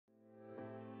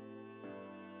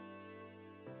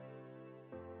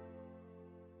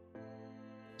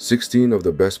16 of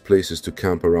the best places to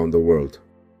camp around the world.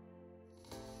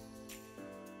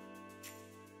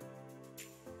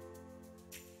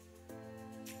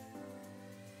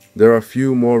 There are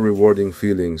few more rewarding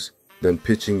feelings than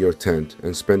pitching your tent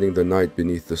and spending the night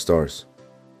beneath the stars.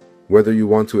 Whether you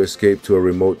want to escape to a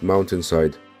remote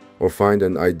mountainside or find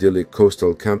an idyllic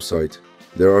coastal campsite,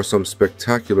 there are some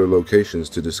spectacular locations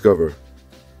to discover.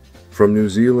 From New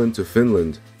Zealand to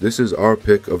Finland, this is our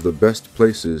pick of the best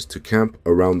places to camp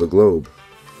around the globe.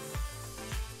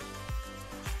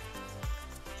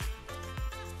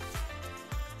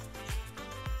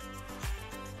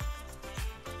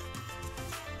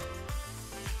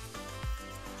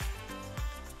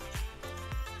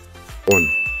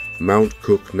 Mount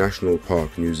Cook National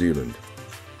Park, New Zealand.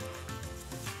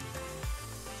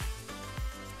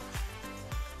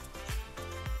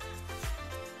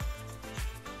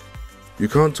 You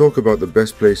can't talk about the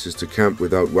best places to camp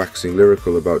without waxing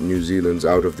lyrical about New Zealand's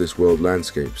out-of-this-world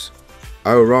landscapes.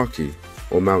 Aoraki,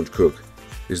 or Mount Cook,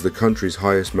 is the country's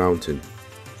highest mountain,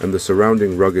 and the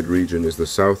surrounding rugged region is the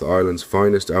South Island's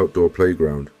finest outdoor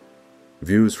playground.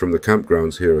 Views from the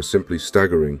campgrounds here are simply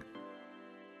staggering.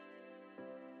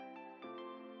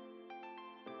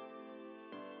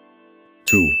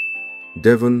 2.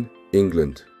 Devon,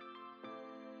 England.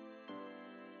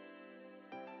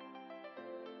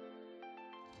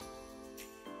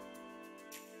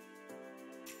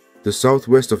 The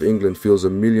southwest of England feels a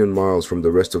million miles from the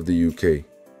rest of the UK.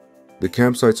 The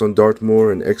campsites on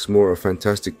Dartmoor and Exmoor are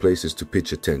fantastic places to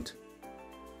pitch a tent.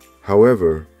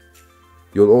 However,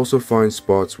 you'll also find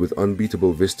spots with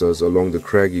unbeatable vistas along the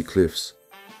craggy cliffs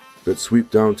that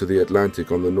sweep down to the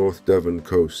Atlantic on the North Devon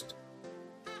coast.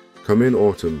 Come in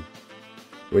autumn,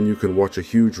 when you can watch a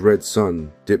huge red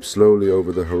sun dip slowly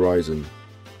over the horizon.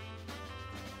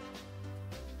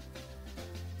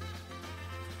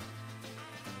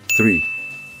 3.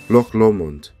 Loch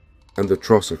Lomond and the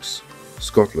Trossachs,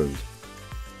 Scotland.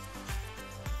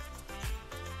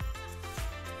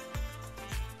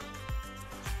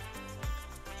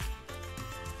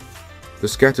 The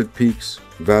scattered peaks,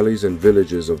 valleys and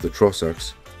villages of the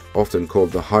Trossachs, often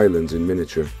called the Highlands in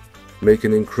miniature, make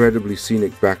an incredibly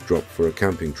scenic backdrop for a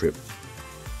camping trip.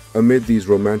 Amid these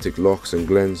romantic lochs and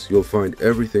glens, you'll find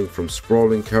everything from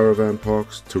sprawling caravan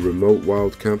parks to remote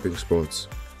wild camping spots.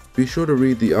 Be sure to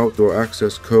read the outdoor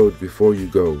access code before you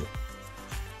go.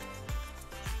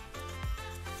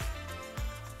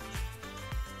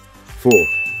 4.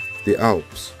 The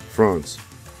Alps, France.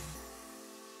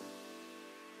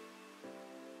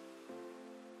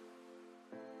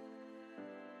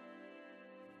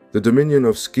 The dominion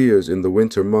of skiers in the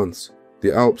winter months,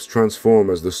 the Alps transform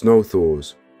as the snow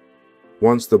thaws.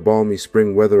 Once the balmy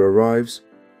spring weather arrives,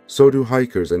 so do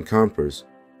hikers and campers.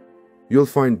 You'll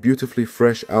find beautifully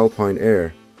fresh alpine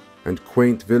air and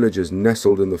quaint villages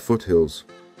nestled in the foothills.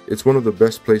 It's one of the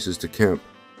best places to camp,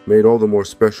 made all the more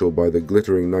special by the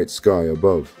glittering night sky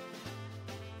above.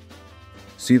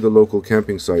 See the local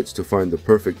camping sites to find the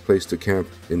perfect place to camp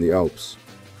in the Alps.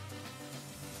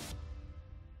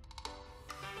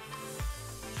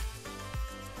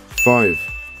 5.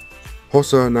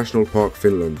 Hossa National Park,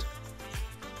 Finland.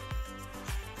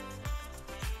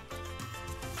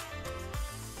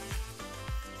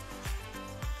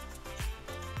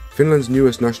 Finland's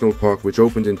newest national park, which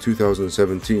opened in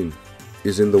 2017,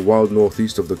 is in the wild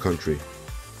northeast of the country.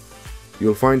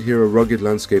 You'll find here a rugged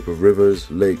landscape of rivers,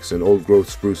 lakes and old-growth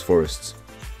spruce forests.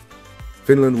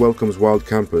 Finland welcomes wild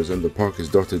campers, and the park is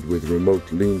dotted with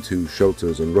remote lean-to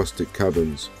shelters and rustic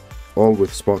cabins, all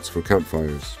with spots for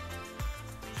campfires.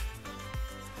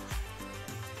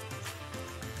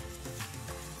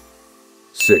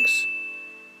 6.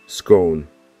 Skåne,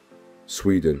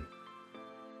 Sweden.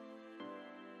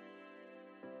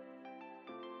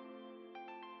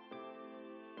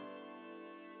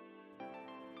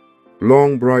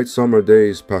 Long, bright summer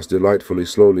days pass delightfully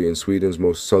slowly in Sweden's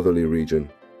most southerly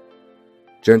region.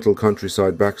 Gentle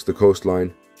countryside backs the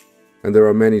coastline, and there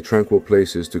are many tranquil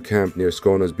places to camp near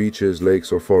Skåne's beaches,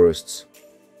 lakes or forests.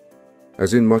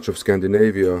 As in much of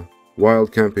Scandinavia,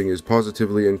 wild camping is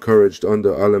positively encouraged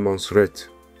under allemansrätt,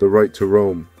 the right to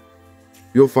roam.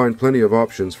 You'll find plenty of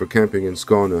options for camping in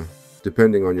Skåne,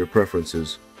 depending on your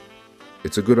preferences.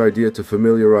 It's a good idea to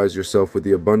familiarize yourself with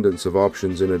the abundance of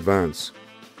options in advance.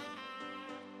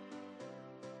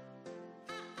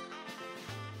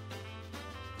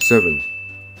 7.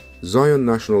 Zion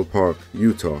National Park,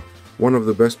 Utah, one of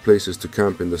the best places to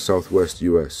camp in the southwest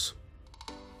US.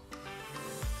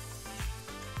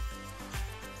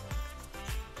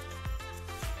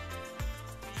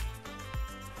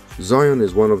 Zion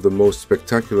is one of the most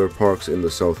spectacular parks in the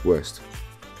southwest.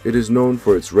 It is known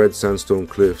for its red sandstone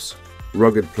cliffs,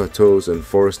 rugged plateaus and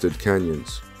forested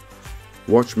canyons.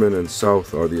 Watchmen and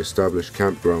South are the established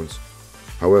campgrounds.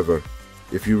 However,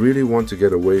 if you really want to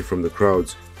get away from the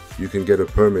crowds, you can get a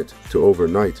permit to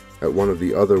overnight at one of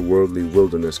the otherworldly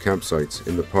wilderness campsites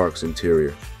in the park's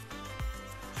interior.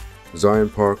 Zion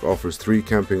Park offers 3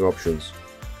 camping options.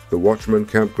 The Watchman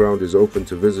campground is open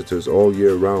to visitors all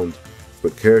year round,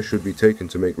 but care should be taken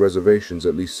to make reservations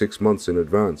at least 6 months in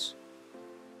advance.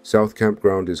 South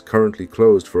Campground is currently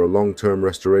closed for a long-term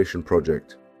restoration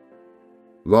project.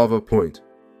 Lava Point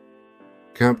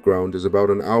Campground is about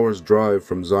an hour's drive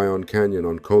from Zion Canyon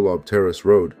on Kolob Terrace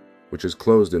Road, which is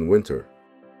closed in winter.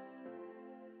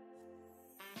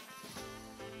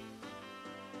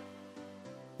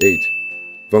 '8.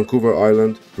 Vancouver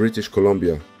Island, British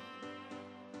Columbia.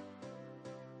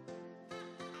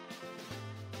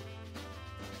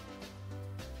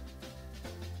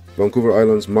 Vancouver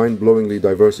Island's mind-blowingly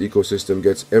diverse ecosystem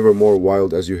gets ever more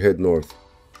wild as you head north.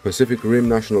 Pacific Rim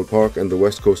National Park and the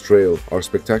West Coast Trail are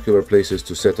spectacular places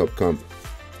to set up camp.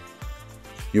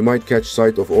 You might catch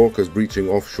sight of orcas breaching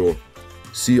offshore,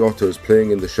 sea otters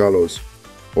playing in the shallows,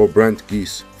 or brant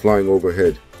geese flying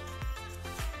overhead.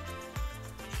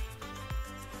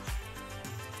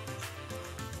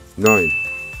 '9.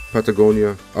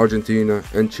 Patagonia, Argentina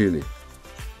and Chile.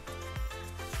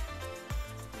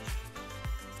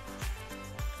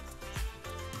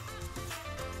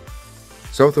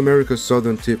 South America's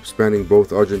southern tip, spanning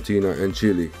both Argentina and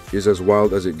Chile, is as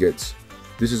wild as it gets.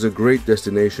 This is a great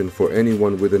destination for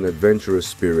anyone with an adventurous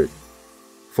spirit.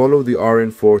 Follow the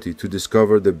RN40 to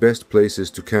discover the best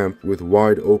places to camp with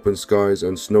wide open skies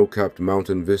and snow-capped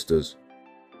mountain vistas.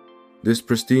 This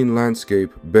pristine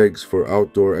landscape begs for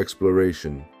outdoor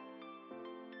exploration.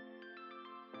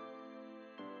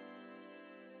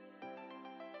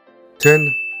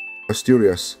 '10.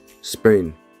 Asturias,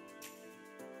 Spain.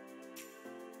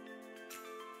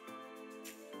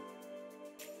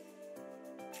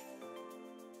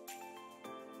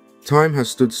 Time has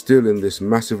stood still in this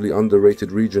massively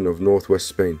underrated region of northwest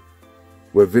Spain,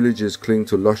 where villages cling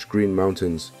to lush green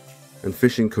mountains and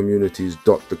fishing communities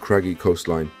dot the craggy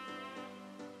coastline.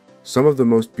 Some of the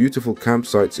most beautiful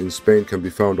campsites in Spain can be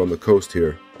found on the coast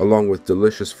here, along with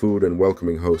delicious food and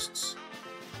welcoming hosts.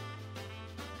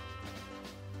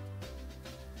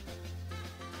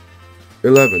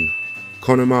 '11.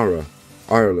 Connemara,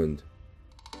 Ireland.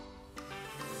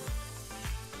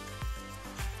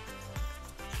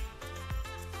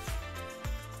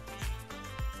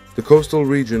 The coastal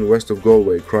region west of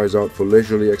Galway cries out for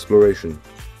leisurely exploration.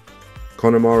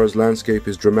 Connemara's landscape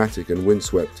is dramatic and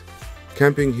windswept.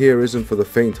 Camping here isn't for the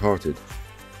faint-hearted,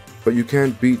 but you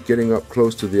can't beat getting up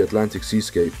close to the Atlantic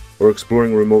seascape or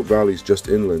exploring remote valleys just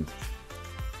inland.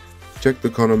 Check the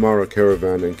Connemara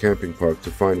Caravan and Camping Park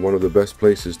to find one of the best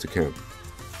places to camp.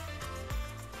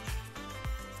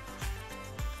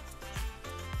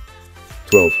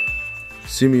 '12.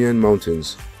 Simien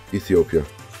Mountains, Ethiopia.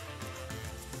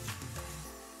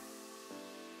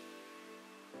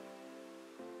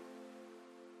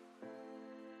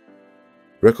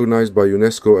 Recognized by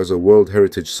UNESCO as a World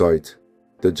Heritage Site,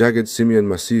 the jagged Simien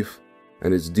Massif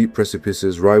and its deep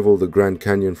precipices rival the Grand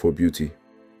Canyon for beauty.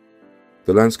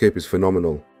 The landscape is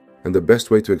phenomenal, and the best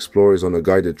way to explore is on a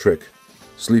guided trek,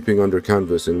 sleeping under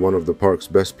canvas in one of the park's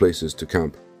best places to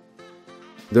camp.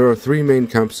 There are 3 main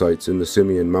campsites in the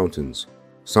Simien Mountains: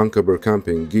 Sankaber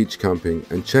Camping, Geech Camping,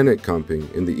 and Chenek Camping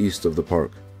in the east of the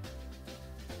park.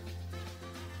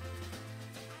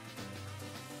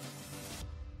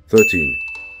 '13.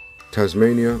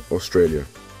 Tasmania, Australia.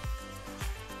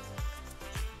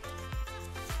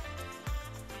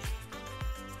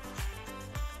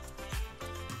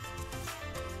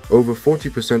 Over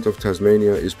 40% of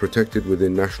Tasmania is protected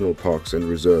within national parks and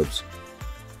reserves.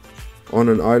 On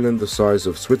an island the size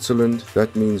of Switzerland,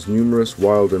 that means numerous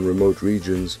wild and remote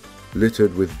regions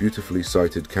littered with beautifully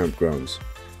sited campgrounds.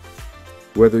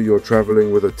 Whether you're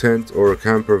traveling with a tent or a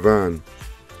camper van,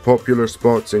 popular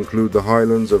spots include the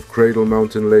highlands of Cradle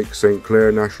Mountain Lake, St.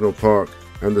 Clair National Park,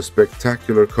 and the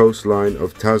spectacular coastline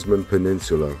of Tasman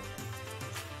Peninsula.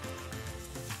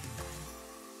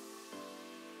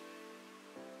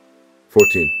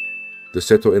 '14. The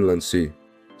Seto Inland Sea,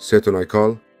 Seto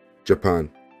Naikal, Japan.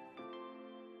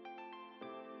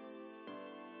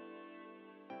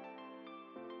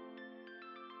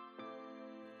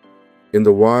 In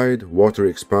the wide,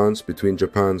 watery expanse between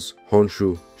Japan's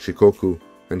Honshu, Shikoku,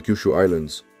 and Kyushu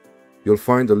Islands, you'll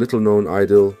find a little-known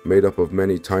idyll made up of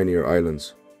many tinier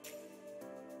islands.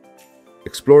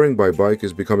 Exploring by bike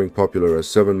is becoming popular as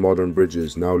 7 modern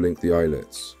bridges now link the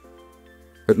islets.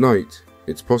 At night,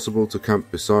 it's possible to camp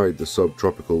beside the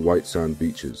subtropical white sand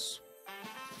beaches.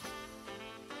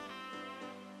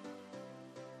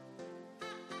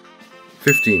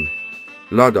 (15)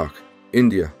 Ladakh,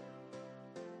 India.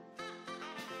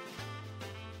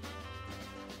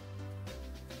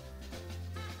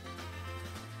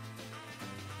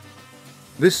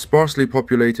 This sparsely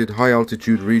populated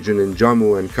high-altitude region in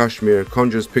Jammu and Kashmir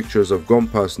conjures pictures of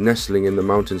gompas nestling in the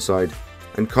mountainside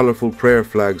and colorful prayer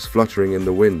flags fluttering in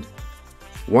the wind.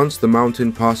 Once the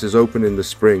mountain passes open in the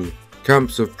spring,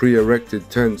 camps of pre-erected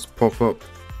tents pop up,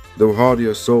 though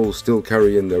hardier souls still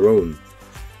carry in their own.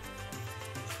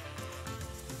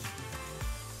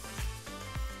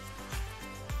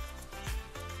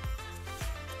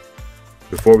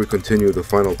 Before we continue the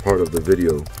final part of the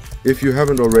video, if you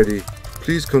haven't already,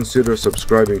 please consider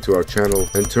subscribing to our channel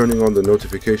and turning on the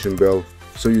notification bell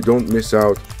so you don't miss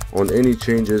out on any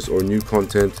changes or new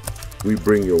content we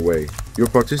bring your way. Your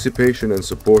participation and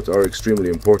support are extremely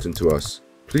important to us.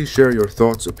 Please share your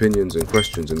thoughts, opinions, and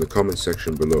questions in the comment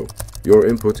section below. Your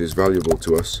input is valuable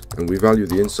to us, and we value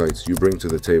the insights you bring to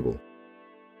the table.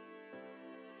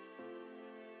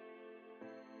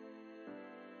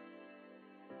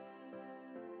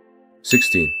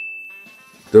 (16)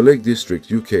 The Lake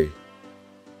District, UK.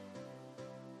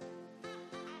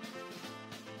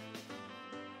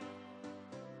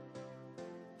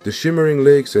 The shimmering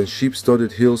lakes and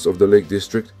sheep-studded hills of the Lake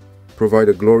District provide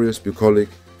a glorious bucolic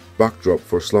backdrop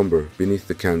for slumber beneath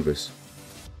the canvas.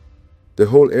 The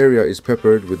whole area is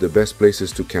peppered with the best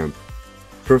places to camp,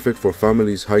 perfect for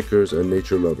families, hikers, and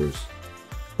nature lovers.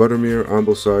 Buttermere,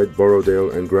 Ambleside,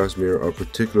 Borrowdale, and Grasmere are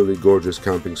particularly gorgeous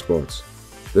camping spots.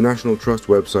 The National Trust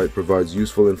website provides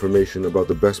useful information about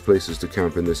the best places to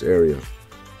camp in this area.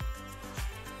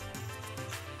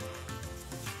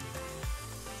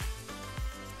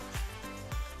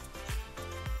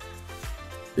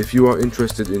 If you are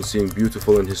interested in seeing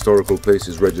beautiful and historical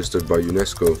places registered by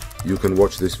UNESCO, you can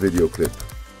watch this video clip.